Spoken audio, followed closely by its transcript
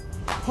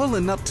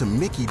Pulling up to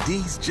Mickey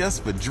D's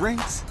just for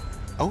drinks?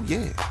 Oh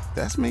yeah,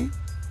 that's me.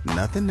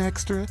 Nothing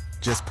extra,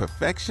 just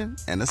perfection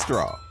and a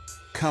straw.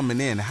 Coming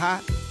in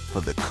hot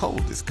for the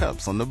coldest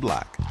cups on the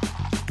block.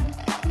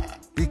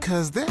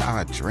 Because there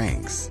are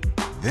drinks.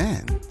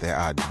 Then there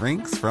are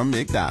drinks from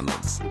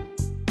McDonald's.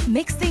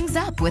 Mix things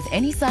up with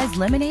any size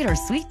lemonade or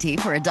sweet tea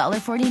for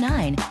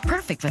 $1.49.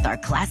 Perfect with our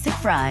classic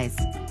fries.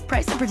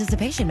 Price and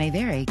participation may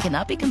vary.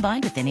 Cannot be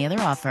combined with any other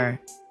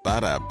offer.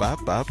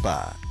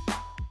 Ba-da-ba-ba-ba.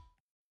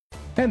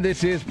 And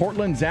this is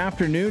Portland's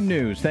Afternoon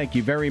News. Thank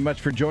you very much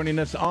for joining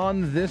us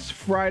on this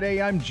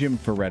Friday. I'm Jim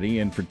Ferretti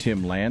in for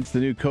Tim Lance. The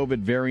new COVID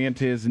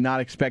variant is not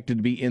expected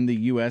to be in the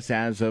U.S.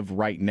 as of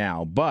right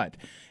now, but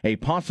a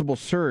possible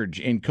surge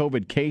in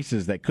COVID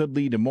cases that could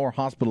lead to more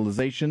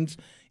hospitalizations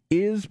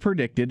is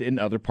predicted in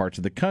other parts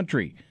of the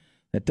country.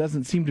 That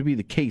doesn't seem to be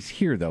the case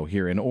here, though,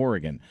 here in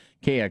Oregon.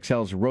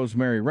 KXL's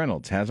Rosemary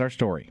Reynolds has our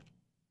story.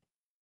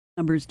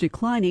 Numbers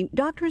declining,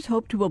 doctors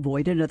hope to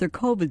avoid another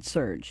COVID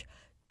surge.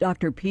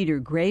 Dr. Peter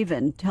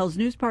Graven tells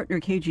news partner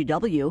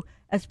KGW,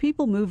 as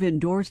people move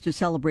indoors to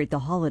celebrate the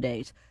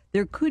holidays,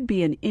 there could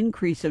be an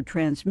increase of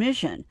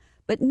transmission,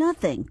 but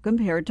nothing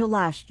compared to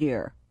last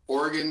year.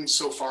 Oregon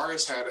so far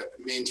has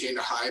maintained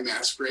a high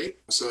mask rate.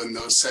 So in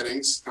those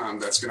settings,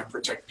 that's going to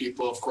protect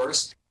people, of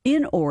course.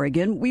 In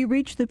Oregon, we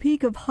reached the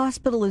peak of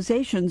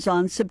hospitalizations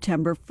on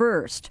September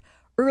 1st.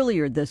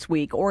 Earlier this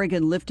week,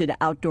 Oregon lifted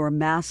outdoor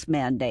mask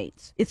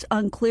mandates. It's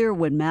unclear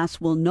when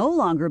masks will no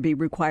longer be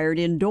required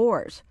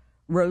indoors.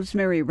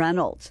 Rosemary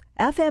Reynolds,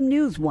 FM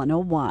News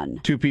 101.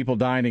 2 people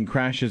died in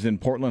crashes in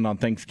Portland on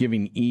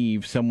Thanksgiving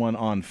Eve. Someone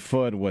on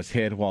foot was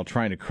hit while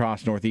trying to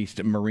cross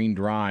Northeast Marine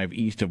Drive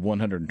east of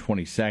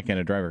 122nd.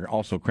 A driver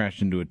also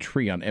crashed into a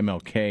tree on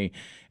MLK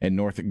and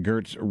North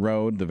Gertz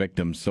Road. The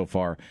victims so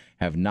far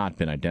have not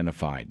been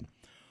identified.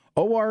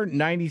 OR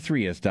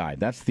 93 has died.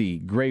 That's the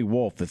gray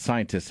wolf that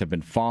scientists have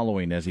been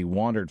following as he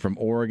wandered from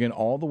Oregon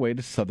all the way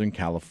to Southern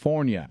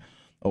California.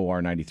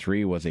 OR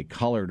 93 was a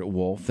colored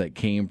wolf that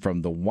came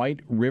from the White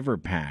River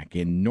Pack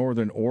in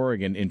northern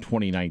Oregon in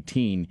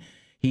 2019.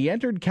 He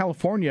entered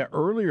California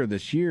earlier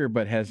this year,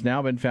 but has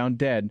now been found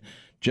dead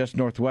just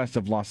northwest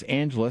of Los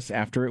Angeles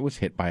after it was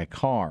hit by a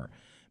car.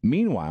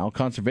 Meanwhile,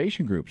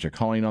 conservation groups are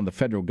calling on the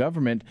federal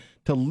government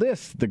to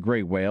list the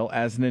gray whale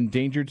as an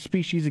endangered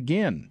species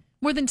again.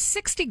 More than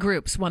 60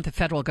 groups want the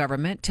federal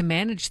government to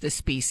manage the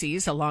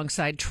species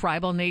alongside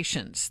tribal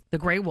nations. The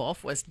gray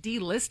wolf was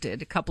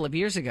delisted a couple of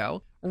years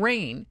ago.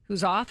 Rain,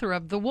 who's author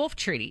of the Wolf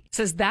Treaty,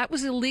 says that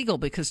was illegal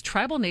because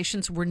tribal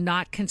nations were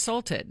not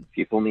consulted.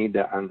 People need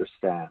to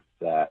understand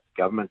that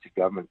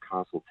government-to-government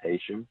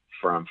consultation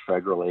from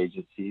federal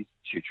agencies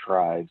to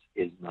tribes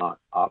is not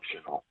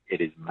optional. It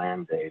is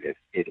mandated.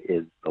 It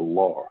is the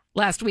law.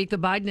 Last week, the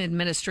Biden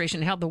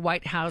administration held the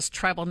White House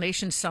Tribal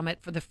Nations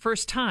Summit for the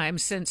first time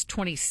since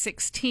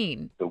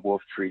 2016. The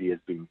Wolf Treaty is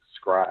being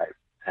described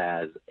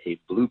as a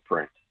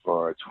blueprint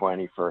for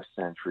 21st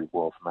century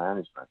wolf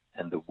management.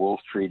 And the Wolf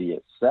Treaty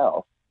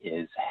itself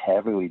is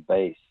heavily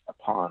based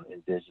upon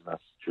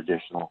indigenous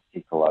traditional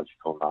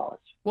ecological knowledge.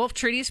 Wolf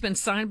Treaty has been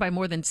signed by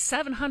more than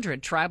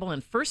 700 tribal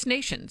and First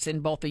Nations in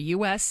both the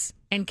U.S.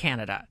 and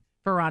Canada.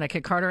 Veronica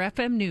Carter,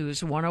 FM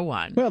News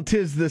 101. Well,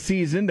 'tis the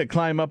season to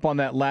climb up on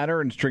that ladder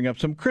and string up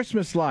some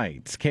Christmas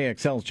lights.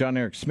 KXL's John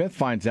Eric Smith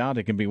finds out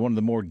it can be one of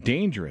the more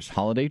dangerous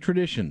holiday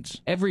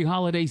traditions. Every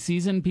holiday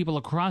season, people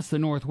across the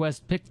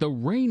Northwest pick the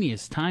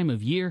rainiest time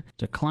of year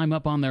to climb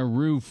up on their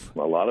roof. A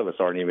lot of us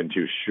aren't even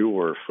too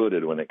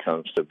sure-footed when it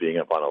comes to being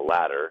up on a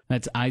ladder.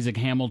 That's Isaac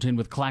Hamilton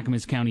with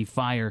Clackamas County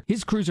Fire.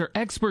 His crews are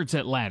experts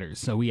at ladders,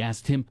 so we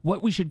asked him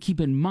what we should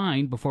keep in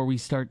mind before we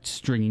start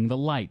stringing the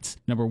lights.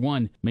 Number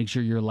one, make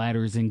sure your ladder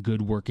is in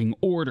good working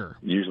order.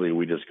 Usually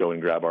we just go and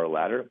grab our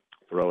ladder,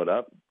 throw it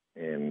up,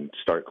 and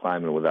start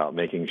climbing without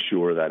making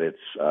sure that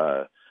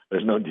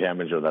there's no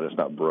damage or that it's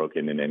not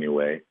broken in any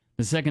way.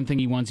 The second thing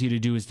he wants you to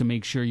do is to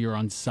make sure you're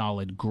on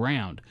solid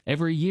ground.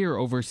 Every year,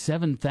 over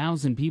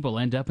 7,000 people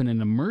end up in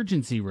an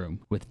emergency room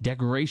with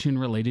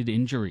decoration-related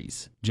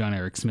injuries. John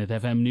Eric Smith,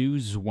 FM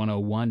News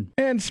 101.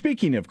 And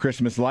speaking of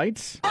Christmas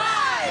lights...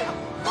 5,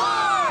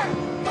 4,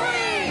 3,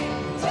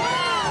 2,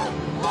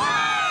 1.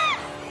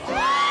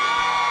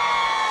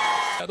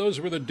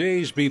 Those were the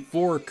days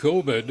before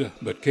COVID,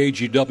 but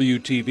KGW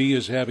TV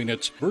is having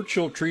its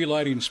virtual tree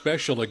lighting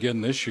special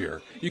again this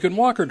year. You can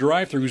walk or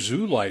drive through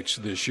zoo lights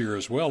this year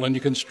as well, and you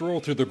can stroll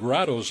through the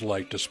Grotto's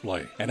light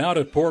display. And out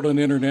at Portland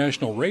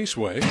International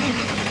Raceway,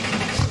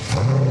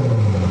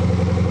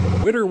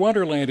 Winter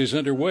Wonderland is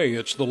underway.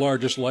 It's the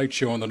largest light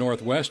show in the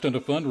Northwest and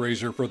a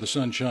fundraiser for the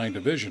Sunshine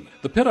Division.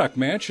 The Pittock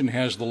Mansion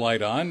has the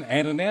light on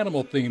and an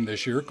animal theme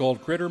this year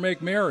called Critter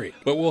Make Merry.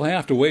 But we'll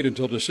have to wait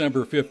until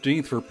December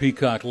 15th for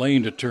Peacock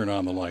Lane to turn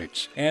on the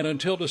lights. And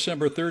until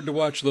December 3rd to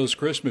watch those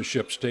Christmas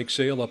ships take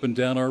sail up and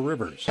down our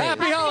rivers.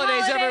 Happy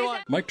holidays,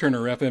 everyone! Mike Turner,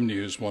 FM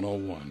News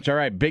 101. It's all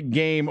right. Big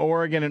game.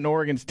 Oregon and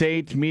Oregon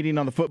State meeting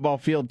on the football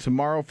field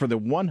tomorrow for the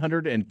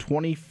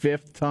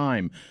 125th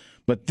time.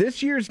 But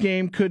this year's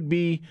game could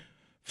be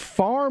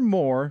far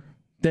more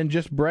than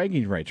just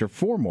bragging rights, or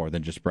for more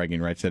than just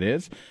bragging rights, that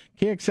is.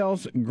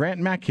 KXL's Grant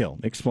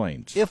Mackhill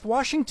explains. If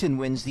Washington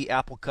wins the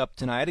Apple Cup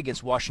tonight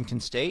against Washington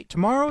State,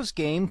 tomorrow's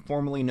game,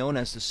 formerly known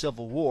as the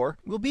Civil War,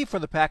 will be for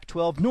the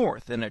Pac-12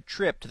 North and a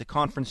trip to the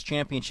conference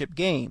championship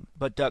game.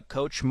 But Duck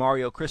coach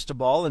Mario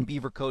Cristobal and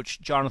Beaver coach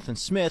Jonathan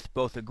Smith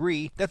both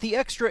agree that the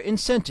extra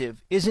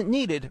incentive isn't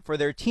needed for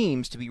their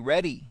teams to be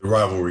ready. The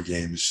rivalry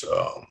games,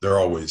 they're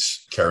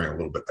always carrying a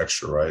little bit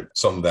extra, right?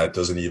 Something that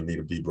doesn't even need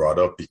to be brought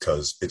up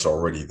because it's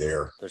already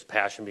there. There's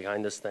passion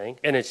behind this thing,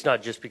 and it's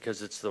not just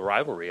because it's the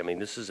rivalry. I mean,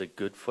 this is a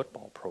good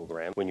football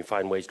program. When you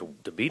find ways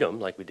to beat them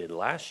like we did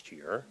last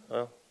year,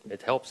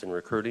 it helps in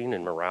recruiting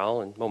and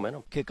morale and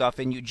momentum. Kickoff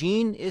in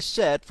Eugene is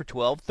set for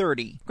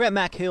 12:30. Grant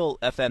Mackhill,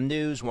 FM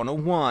News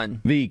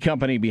 101. The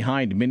company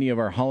behind many of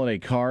our holiday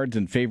cards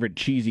and favorite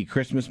cheesy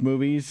Christmas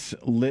movies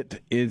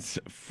lit its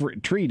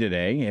tree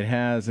today. It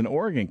has an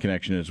Oregon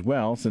connection as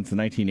well. Since the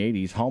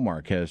 1980s,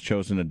 Hallmark has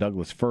chosen a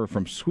Douglas fir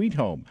from Sweet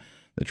Home.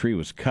 The tree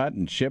was cut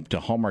and shipped to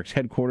Hallmark's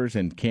headquarters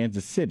in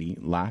Kansas City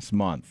last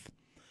month.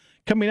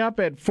 Coming up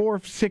at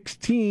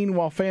 4:16,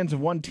 while fans of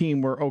one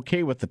team were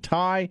okay with the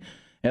tie,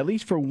 at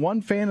least for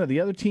one fan of the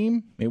other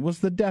team, it was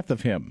the death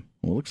of him.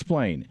 We'll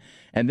explain.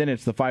 And then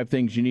it's the 5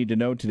 things you need to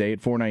know today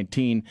at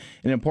 4:19.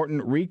 An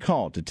important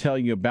recall to tell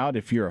you about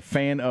if you're a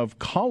fan of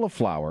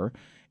cauliflower.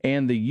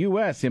 And the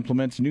U.S.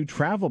 implements new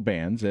travel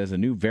bans as a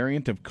new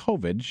variant of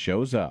COVID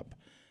shows up.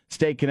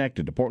 Stay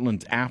connected to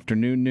Portland's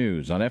Afternoon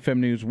News on FM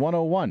News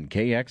 101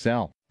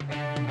 KXL.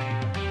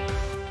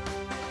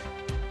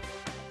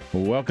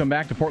 Welcome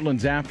back to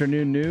Portland's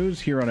Afternoon News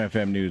here on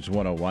FM News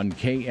 101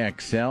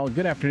 KXL.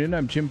 Good afternoon.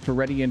 I'm Jim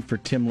Ferretti in for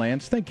Tim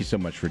Lance. Thank you so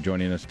much for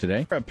joining us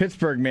today. A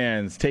Pittsburgh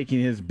man's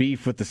taking his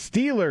beef with the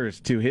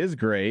Steelers to his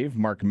grave.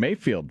 Mark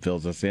Mayfield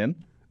fills us in.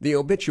 The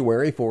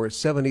obituary for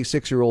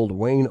 76-year-old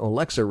Wayne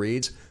Alexa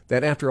reads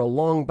that after a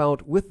long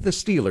bout with the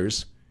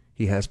Steelers,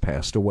 he has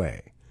passed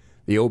away.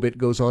 The obit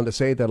goes on to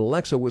say that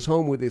Alexa was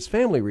home with his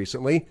family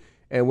recently,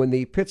 and when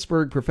the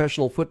Pittsburgh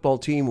professional football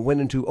team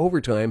went into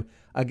overtime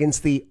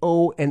against the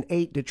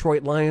 0-8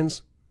 Detroit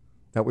Lions,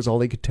 that was all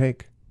he could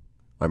take.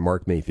 I'm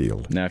Mark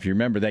Mayfield. Now, if you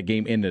remember, that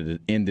game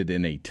ended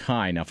in a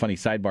tie. Now, funny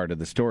sidebar to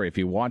the story. If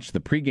you watched the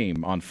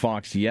pregame on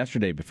Fox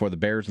yesterday before the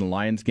Bears and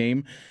Lions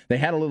game, they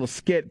had a little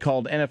skit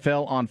called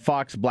NFL on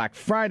Fox Black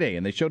Friday,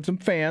 and they showed some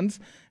fans,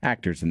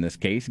 actors in this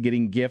case,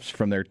 getting gifts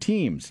from their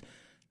teams.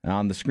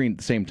 On the screen at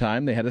the same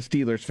time, they had a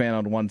Steelers fan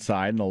on one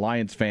side and a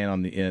Lions fan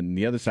on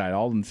the other side,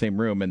 all in the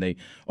same room, and they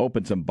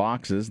opened some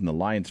boxes, and the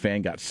Lions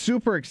fan got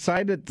super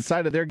excited at the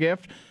sight of their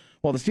gift.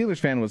 Well, the Steelers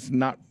fan was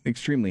not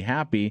extremely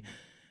happy.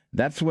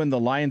 That's when the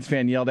Lions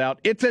fan yelled out,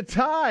 "It's a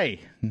tie!"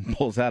 and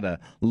pulls out a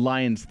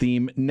Lions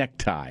theme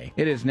necktie.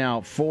 It is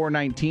now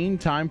 4:19,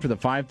 time for the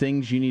 5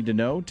 things you need to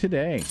know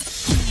today.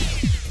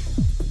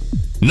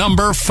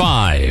 Number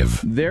 5.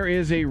 There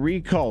is a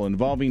recall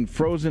involving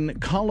frozen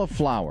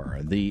cauliflower.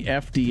 The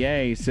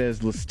FDA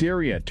says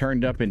Listeria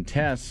turned up in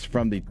tests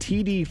from the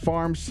TD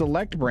Farm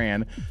Select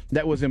brand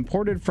that was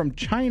imported from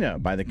China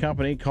by the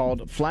company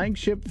called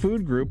Flagship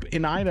Food Group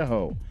in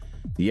Idaho.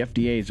 The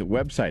FDA's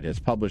website has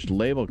published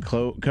label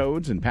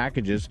codes and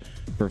packages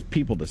for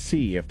people to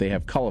see if they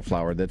have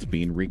cauliflower that's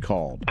being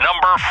recalled.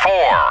 Number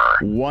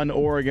 4. One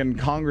Oregon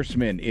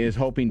congressman is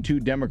hoping 2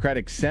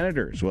 Democratic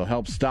senators will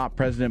help stop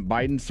President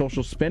Biden's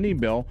social spending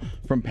bill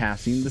from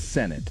passing the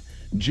Senate.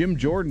 Jim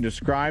Jordan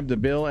described the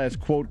bill as,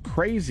 quote,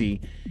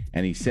 crazy,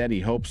 and he said he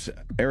hopes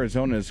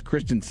Arizona's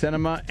Kristen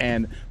Sinema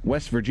and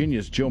West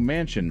Virginia's Joe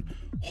Manchin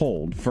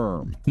hold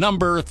firm.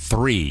 Number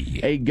 3.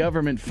 A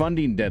government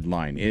funding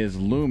deadline is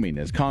looming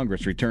as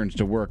Congress returns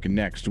to work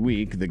next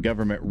week. The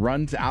government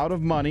runs out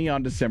of money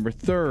on December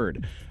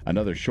 3rd.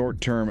 Another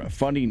short-term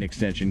funding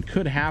extension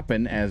could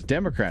happen as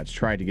Democrats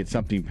try to get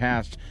something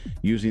passed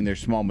using their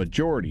small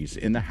majorities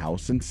in the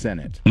House and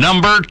Senate.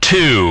 Number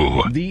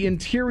 2. The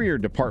Interior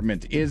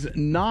Department is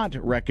not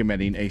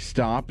recommending a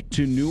stop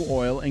to new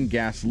oil and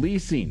gas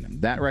leasing.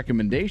 That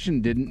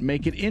recommendation didn't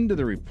make it into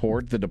the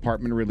report the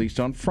department released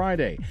on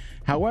Friday.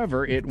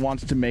 However, it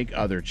wants to make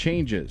other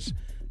changes.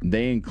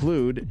 They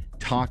include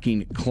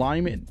taking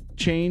climate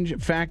change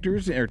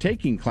factors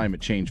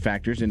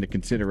into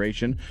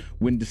consideration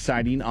when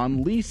deciding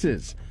on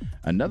leases.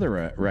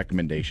 Another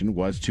recommendation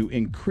was to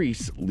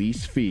increase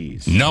lease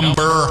fees.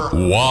 Number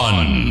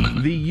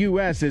 1. The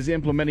U.S. is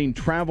implementing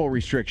travel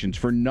restrictions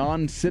for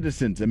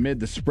non-citizens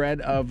amid the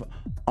spread of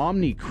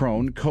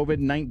Omicron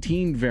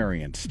COVID-19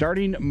 variant.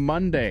 Starting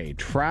Monday,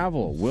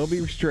 travel will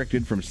be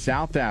restricted from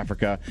South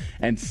Africa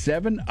and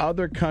 7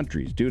 other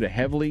countries due to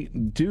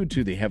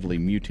the heavily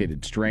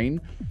mutated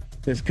strain.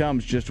 This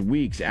comes just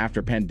weeks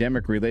after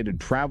pandemic-related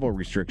travel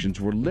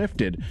restrictions were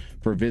lifted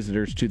for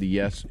visitors to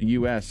the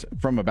U.S.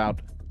 from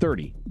about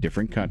 30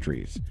 different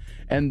countries.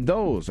 And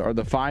those are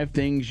the 5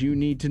 things you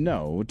need to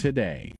know today.